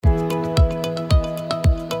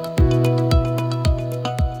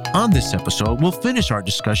On this episode, we'll finish our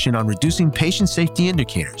discussion on reducing patient safety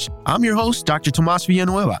indicators. I'm your host, Dr. Tomas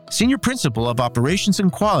Villanueva, Senior Principal of Operations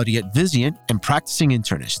and Quality at Vizient and practicing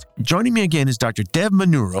internist. Joining me again is Dr. Deb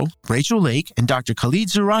Manuro, Rachel Lake, and Dr. Khalid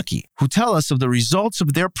Zaraki, who tell us of the results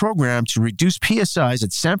of their program to reduce PSIs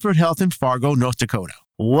at Sanford Health in Fargo, North Dakota.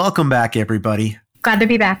 Welcome back, everybody. Glad to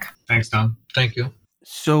be back. Thanks, Tom. Thank you.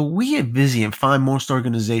 So we at Vizient find most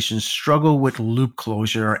organizations struggle with loop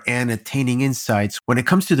closure and attaining insights when it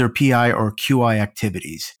comes to their PI or QI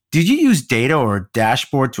activities. Did you use data or a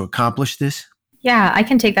dashboard to accomplish this? Yeah, I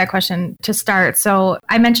can take that question to start. So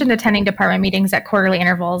I mentioned attending department meetings at quarterly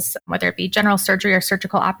intervals, whether it be general surgery or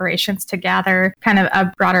surgical operations, to gather kind of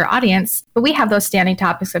a broader audience. But we have those standing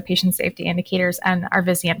topics of patient safety indicators and our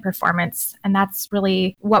Vizient performance. And that's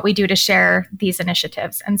really what we do to share these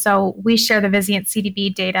initiatives. And so we share the Vizient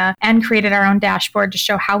CDB data and created our own dashboard to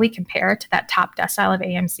show how we compare to that top decile of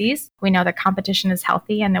AMCs. We know that competition is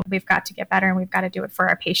healthy and that we've got to get better and we've got to do it for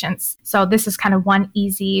our patients. So this is kind of one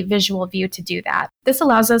easy visual view to do that. This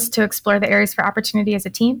allows us to explore the areas for opportunity as a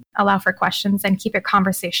team, allow for questions, and keep it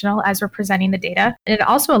conversational as we're presenting the data. And it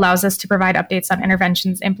also allows us to provide updates on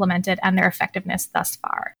interventions implemented and their effectiveness thus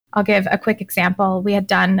far. I'll give a quick example. We had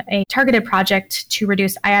done a targeted project to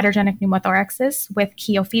reduce iatrogenic pneumothoraxis with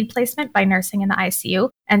Keo feed placement by nursing in the ICU.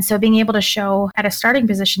 And so being able to show at a starting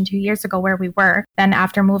position 2 years ago where we were, then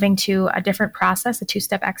after moving to a different process, a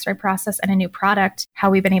two-step x-ray process and a new product, how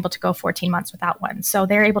we've been able to go 14 months without one. So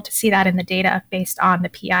they're able to see that in the data based on the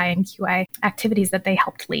PI and QI activities that they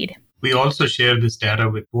helped lead. We also share this data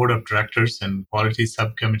with board of directors and quality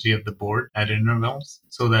subcommittee of the board at intervals,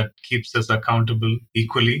 so that keeps us accountable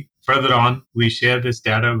equally. Further on, we share this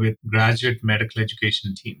data with graduate medical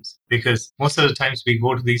education teams, because most of the times we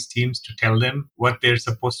go to these teams to tell them what they're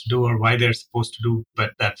supposed to do or why they're supposed to do,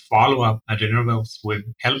 but that follow-up at intervals would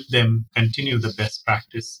help them continue the best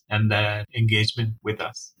practice and the engagement with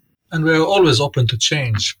us. And we're always open to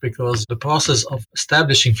change, because the process of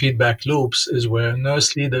establishing feedback loops is where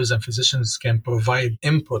nurse leaders and physicians can provide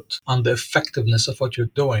input on the effectiveness of what you're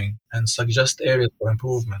doing and suggest areas for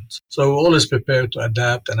improvement. So we're always prepared to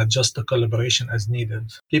adapt and adjust the collaboration as needed,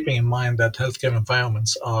 keeping in mind that healthcare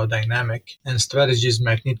environments are dynamic and strategies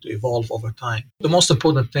might need to evolve over time. The most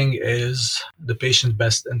important thing is the patient's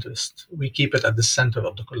best interest. We keep it at the center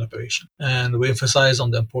of the collaboration, and we emphasize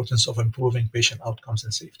on the importance of improving patient outcomes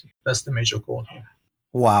and safety. That's the major goal here.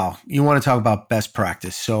 Wow. You want to talk about best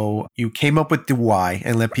practice. So you came up with the why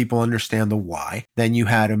and let people understand the why. Then you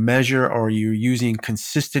had a measure, or you're using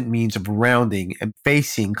consistent means of rounding and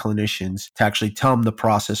facing clinicians to actually tell them the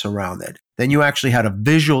process around it. Then you actually had a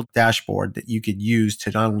visual dashboard that you could use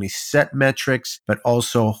to not only set metrics, but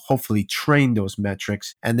also hopefully train those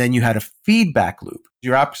metrics. And then you had a feedback loop.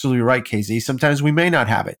 You're absolutely right, KZ. Sometimes we may not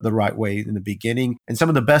have it the right way in the beginning. And some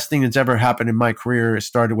of the best thing that's ever happened in my career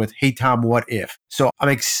started with, hey, Tom, what if? So I'm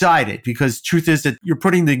excited, because truth is that you're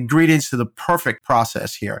putting the ingredients to the perfect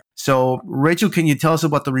process here. So Rachel, can you tell us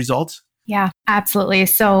about the results? Yeah, absolutely.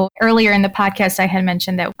 So earlier in the podcast, I had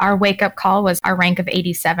mentioned that our wake-up call was our rank of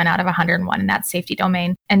 87 out of 101 in that safety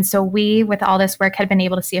domain. And so we, with all this work, had been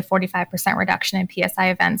able to see a 45% reduction in PSI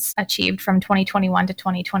events achieved from 2021 to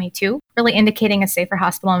 2022, really indicating a safer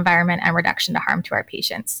hospital environment and reduction to harm to our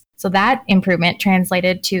patients. So that improvement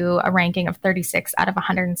translated to a ranking of 36 out of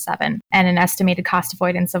 107 and an estimated cost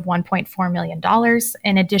avoidance of $1.4 million,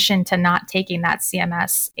 in addition to not taking that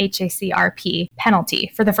CMS HACRP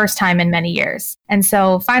penalty for the first time in many years. And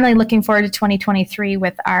so finally, looking forward to 2023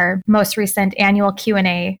 with our most recent annual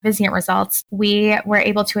Q&A Vizient results, we were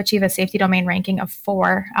able to achieve a safety domain ranking of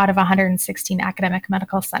 4 out of 116 academic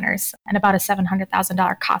medical centers and about a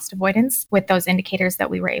 $700,000 cost avoidance with those indicators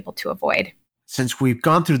that we were able to avoid. Since we've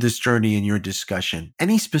gone through this journey in your discussion,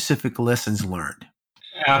 any specific lessons learned?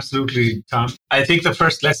 Absolutely, Tom. I think the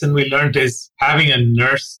first lesson we learned is having a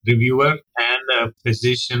nurse reviewer and a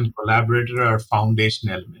physician collaborator are foundation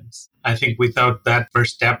elements. I think without that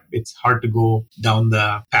first step, it's hard to go down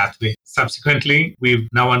the pathway. Subsequently, we've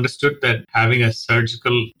now understood that having a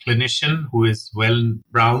surgical clinician who is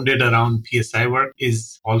well-rounded around PSI work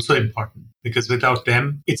is also important, because without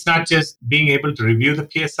them, it's not just being able to review the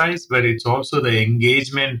PSIs, but it's also the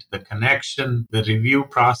engagement, the connection, the review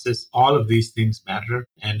process. All of these things matter.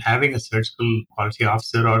 And having a surgical quality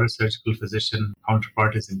officer or a surgical physician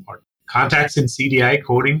counterpart is important. Contacts in CDI,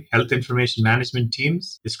 coding, health information management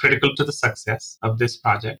teams is critical to the success of this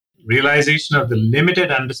project. Realization of the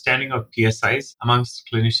limited understanding of PSIs amongst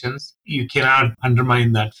clinicians, you cannot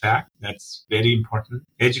undermine that fact. That's very important.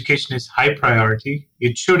 Education is high priority.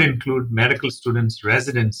 It should include medical students,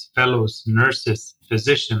 residents, fellows, nurses,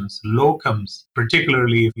 physicians, locums,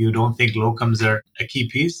 particularly if you don't think locums are a key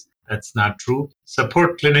piece. That's not true.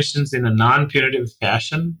 Support clinicians in a non-punitive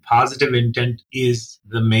fashion. Positive intent is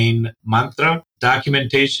the main mantra.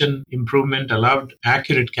 Documentation improvement allowed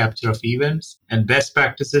accurate capture of events, and best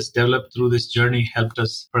practices developed through this journey helped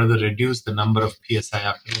us further reduce the number of PSI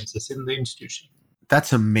occurrences in the institution.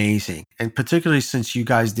 That's amazing. And particularly since you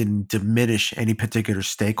guys didn't diminish any particular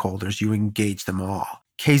stakeholders, you engaged them all.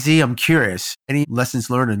 KZ, I'm curious, any lessons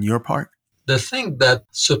learned on your part? The thing that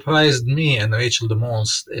surprised me and Rachel the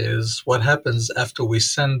most is what happens after we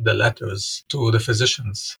send the letters to the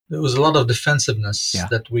physicians. There was a lot of defensiveness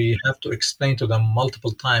that we have to explain to them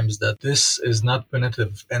multiple times that this is not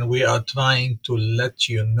punitive and we are trying to let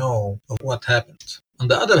you know of what happened. On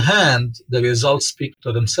the other hand, the results speak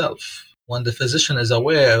to themselves. When the physician is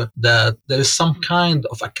aware that there is some kind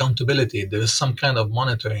of accountability, there is some kind of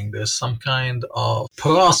monitoring, there's some kind of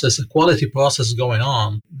process, a quality process going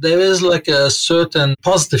on, there is like a certain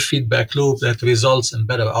positive feedback loop that results in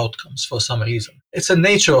better outcomes for some reason. It's a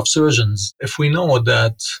nature of surgeons. If we know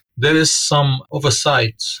that there is some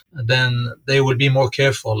oversight, then they will be more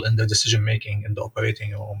careful in their decision-making in the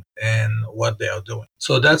operating room and what they are doing.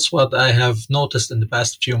 So that's what I have noticed in the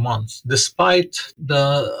past few months, despite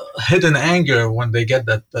the hidden anger when they get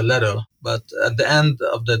that letter. But at the end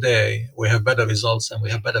of the day, we have better results and we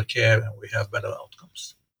have better care and we have better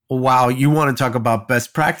outcomes. Wow, you want to talk about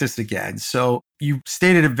best practice again. So you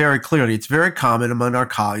stated it very clearly. It's very common among our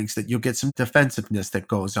colleagues that you'll get some defensiveness that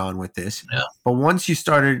goes on with this. Yeah. But once you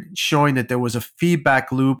started showing that there was a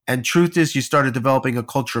feedback loop, and truth is you started developing a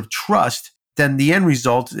culture of trust, then the end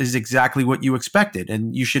result is exactly what you expected.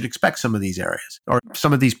 And you should expect some of these areas or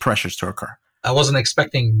some of these pressures to occur. I wasn't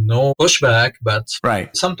expecting no pushback, but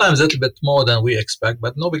sometimes a little bit more than we expect,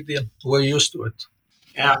 but no big deal. We're used to it.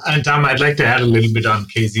 Yeah, and Tom, I'd like to add a little bit on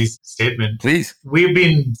KZ's statement. Please. We've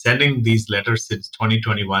been sending these letters since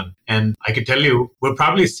 2021. And I can tell you, we've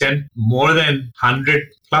probably sent more than 100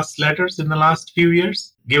 plus letters in the last few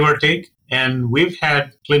years, give or take. And we've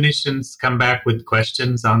had clinicians come back with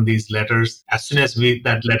questions on these letters as soon as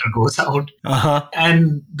that letter goes out.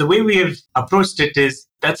 And the way we have approached it is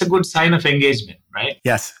that's a good sign of engagement, right?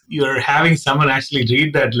 Yes. You're having someone actually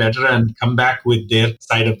read that letter and come back with their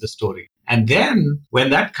side of the story. And then when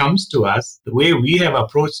that comes to us, the way we have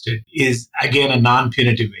approached it is, again, a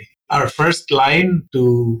non-punitive way. Our first line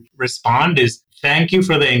to respond is, thank you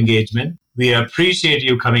for the engagement. We appreciate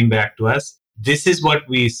you coming back to us. This is what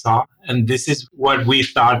we saw, and this is what we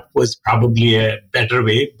thought was probably a better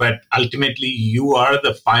way. But ultimately, you are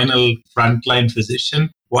the final frontline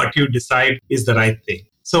physician. What you decide is the right thing.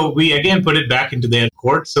 So we again put it back into their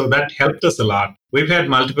court. So that helped us a lot. We've had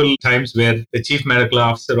multiple times where the chief medical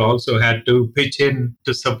officer also had to pitch in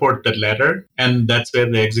to support the letter. And that's where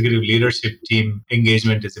the executive leadership team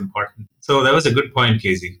engagement is important. So that was a good point,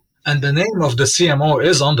 Casey. And the name of the CMO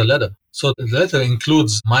is on the letter. So the letter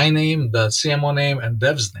includes my name, the CMO name, and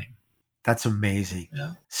Dev's name. That's amazing.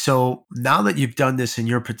 Yeah. So now that you've done this in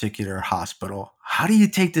your particular hospital, how do you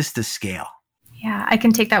take this to scale? Yeah, I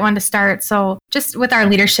can take that one to start. So just with our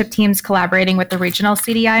leadership teams collaborating with the regional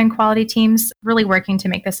CDI and quality teams, really working to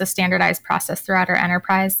make this a standardized process throughout our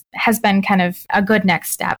enterprise has been kind of a good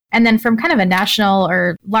next step. And then from kind of a national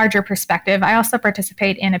or larger perspective, I also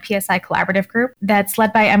participate in a PSI collaborative group that's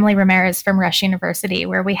led by Emily Ramirez from Rush University,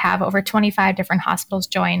 where we have over 25 different hospitals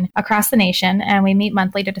join across the nation. And we meet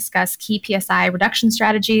monthly to discuss key PSI reduction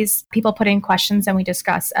strategies. People put in questions and we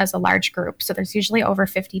discuss as a large group. So there's usually over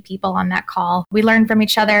 50 people on that call. We learn from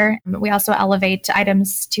each other. We also elevate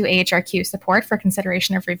items to AHRQ support for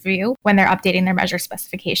consideration of review when they're updating their measure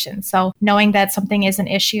specifications. So knowing that something is an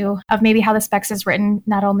issue of maybe how the specs is written,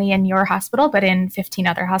 not only in your hospital, but in 15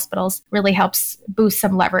 other hospitals, really helps boost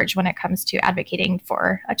some leverage when it comes to advocating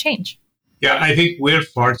for a change. Yeah, I think we're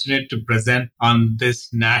fortunate to present on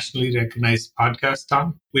this nationally recognized podcast,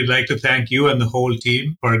 Tom. We'd like to thank you and the whole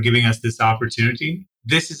team for giving us this opportunity.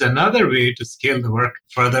 This is another way to scale the work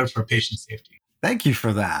further for patient safety. Thank you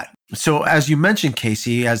for that. So as you mentioned,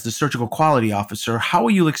 Casey, as the surgical quality officer, how will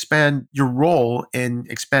you expand your role in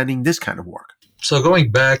expanding this kind of work? So going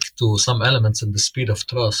back to some elements in the speed of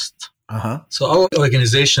trust. So our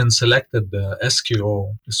organization selected the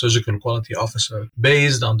SQO, the Surgical Quality Officer,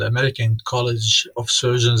 based on the American College of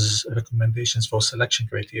Surgeons recommendations for selection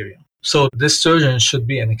criteria. So this surgeon should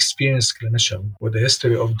be an experienced clinician with a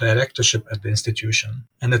history of directorship at the institution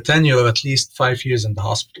and a tenure of at least 5 years in the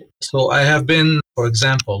hospital. So I have been, for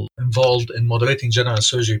example, involved in moderating general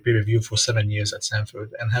surgery peer review for 7 years at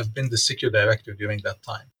Sanford and have been the CQ director during that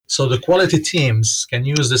time. So the quality teams can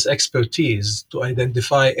use this expertise to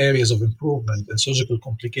identify areas of improvement in surgical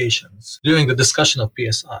complications during the discussion of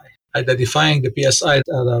PSI. identifying the PSIs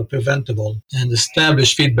that are preventable, and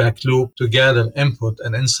establish feedback loop to gather input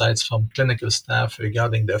and insights from clinical staff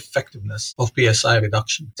regarding the effectiveness of PSI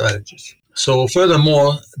reduction strategies. So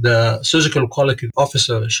furthermore, the surgical quality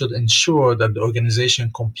officer should ensure that the organization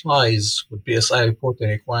complies with PSI reporting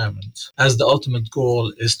requirements, as the ultimate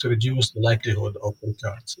goal is to reduce the likelihood of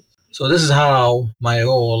recurrence. So this is how my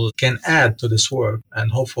role can add to this work and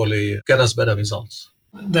hopefully get us better results.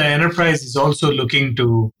 The enterprise is also looking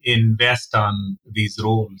to invest on these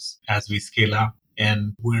roles as we scale up.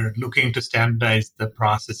 And we're looking to standardize the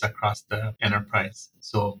process across the enterprise.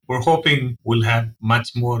 So we're hoping we'll have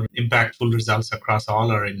much more impactful results across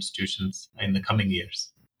all our institutions in the coming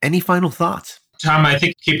years. Any final thoughts? Tom, I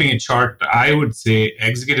think keeping it short, I would say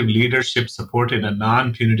executive leadership support in a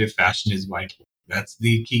non-punitive fashion is vital. That's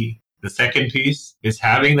the key. The second piece is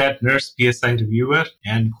having that nurse PSI reviewer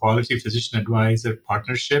and quality physician advisor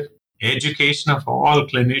partnership. Education of all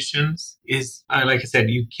clinicians is, like I said,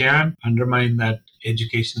 you can't undermine that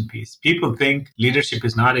education piece. People think leadership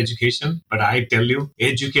is not education, but I tell you,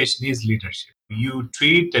 education is leadership. You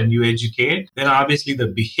treat and you educate, then obviously the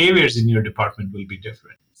behaviors in your department will be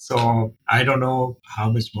different. So I don't know how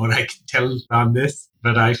much more I can tell on this,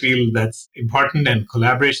 but I feel that's important, and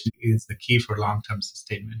collaboration is the key for long-term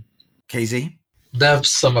sustainment. KZ? Dev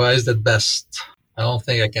summarized it best. I don't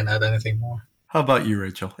think I can add anything more. How about you,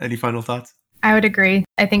 Rachel? Any final thoughts? I would agree.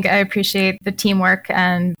 I think I appreciate the teamwork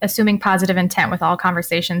and assuming positive intent with all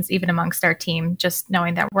conversations, even amongst our team, just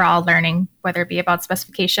knowing that we're all learning, whether it be about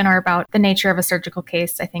specification or about the nature of a surgical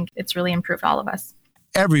case. I think it's really improved all of us.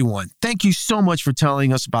 Everyone, thank you so much for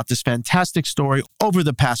telling us about this fantastic story over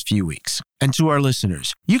the past few weeks. And to our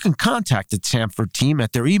listeners, you can contact the Sanford team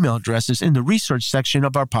at their email addresses in the research section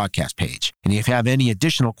of our podcast page. And if you have any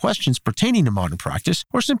additional questions pertaining to modern practice,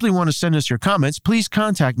 or simply want to send us your comments, please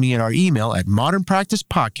contact me at our email at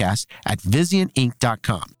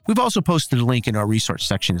modernpracticepodcast@vizianinc.com. We've also posted a link in our research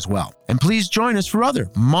section as well. And please join us for other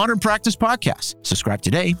Modern Practice podcasts. Subscribe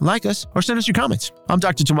today, like us, or send us your comments. I'm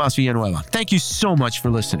Dr. Tomas Villanueva. Thank you so much for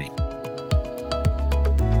listening.